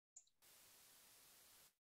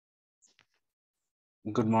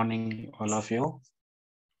Good morning, all of you.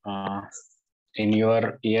 Uh, in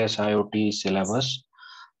your ESIoT syllabus,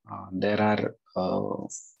 there are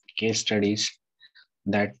case studies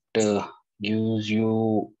that gives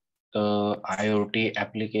you IoT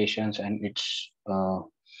applications and its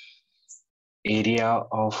area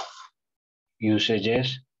of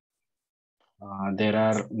usages. There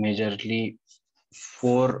are majorly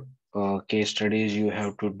four case studies you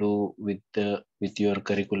have to do with your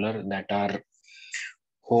curricular that are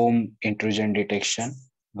home intrusion detection,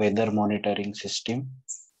 weather monitoring system,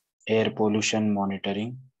 air pollution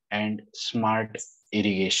monitoring, and smart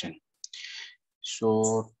irrigation.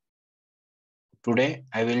 So today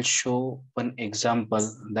I will show one example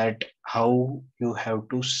that how you have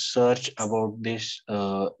to search about this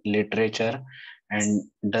literature and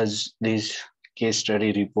does this case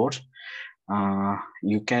study reports.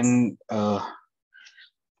 You can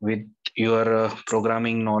with your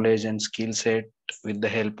programming knowledge and skill set with the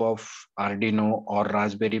help of Arduino or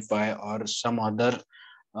Raspberry Pi or some other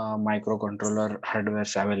microcontroller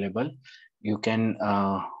hardwares available, you can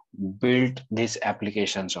build these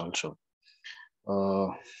applications also. Uh,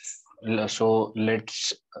 so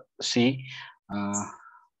let's see uh,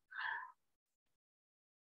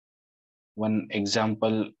 one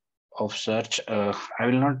example of search. I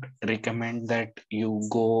will not recommend that you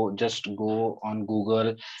just go on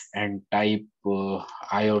Google and type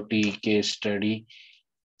IoT case study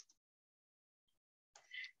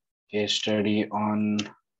on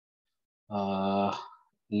uh,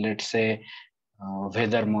 let's say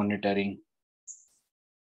weather monitoring.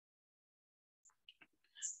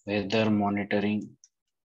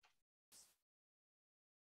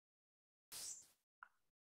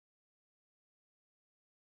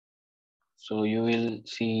 So you will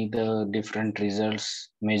see the different results.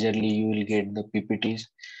 Majorly, you will get the PPTs.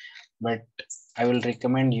 But I will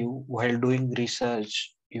recommend you while doing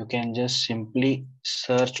research, you can just simply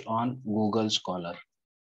search on Google Scholar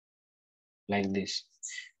like this.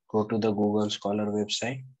 Go to the Google Scholar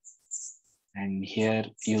website, and here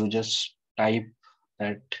you just type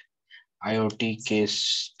that IoT case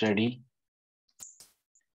study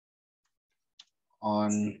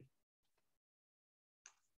on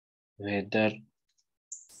weather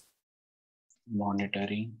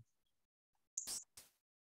monitoring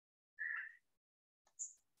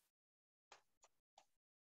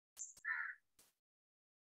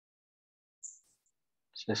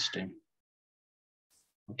system.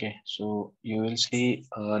 Okay, so you will see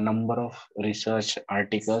a number of research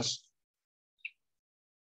articles.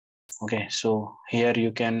 Okay, so here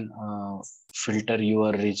you can filter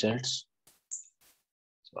your results.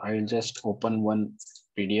 So I will just open one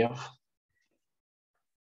PDF.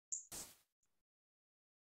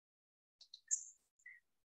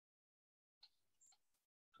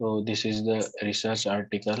 So this is the research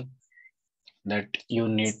article that you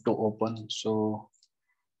need to open. So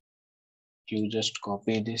you just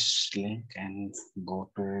copy this link and go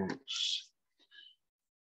to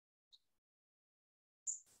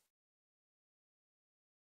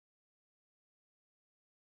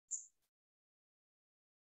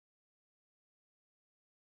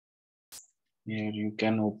here. You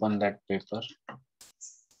can open that paper.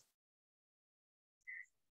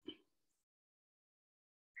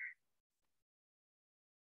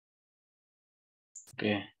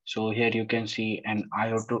 Okay, so here you can see an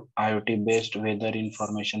IoT based weather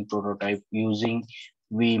information prototype using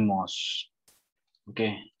VMOS.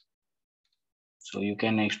 Okay, so you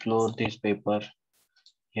can explore this paper.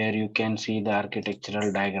 Here you can see the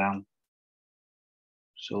architectural diagram.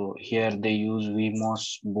 So here they use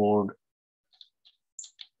VMOS board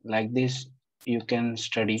like this. You can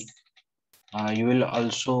study. You will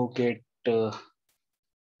also get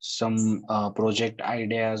some project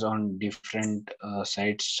ideas on different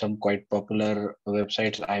sites, some quite popular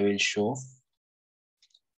websites I will show.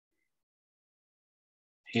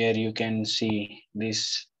 Here you can see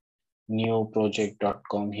this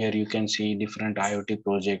newproject.com. Here you can see different IoT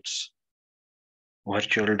projects,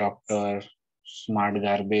 virtual doctor, smart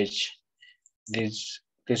garbage. This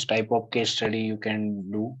type of case study you can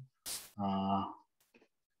do. Uh,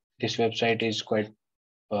 this website is quite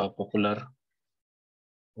popular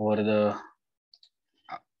over the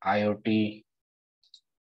IoT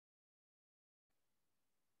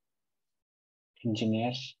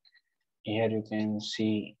engineers. Here you can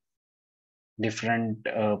see different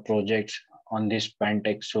projects on this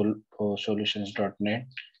solutions.net.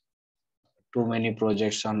 Too many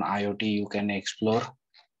projects on IoT you can explore.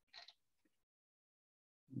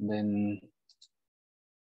 Then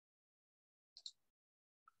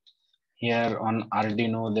here on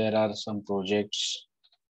Arduino there are some projects.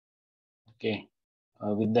 Okay,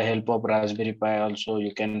 With the help of Raspberry Pi also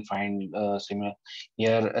you can find similar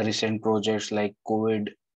here recent projects like COVID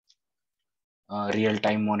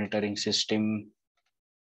real-time monitoring system.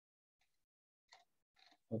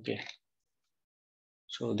 Okay,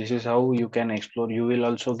 so this is how you can explore. You will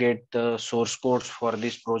also get the source codes for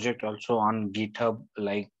this project also on GitHub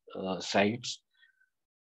like sites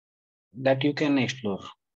that you can explore.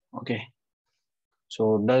 Okay,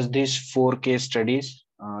 so does this 4 case studies,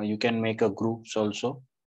 you can make a groups also.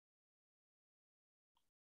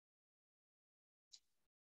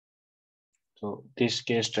 So this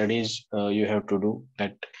case studies you have to do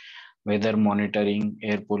that: weather monitoring,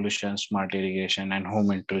 air pollution, smart irrigation, and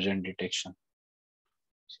home intrusion detection.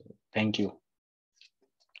 So thank you.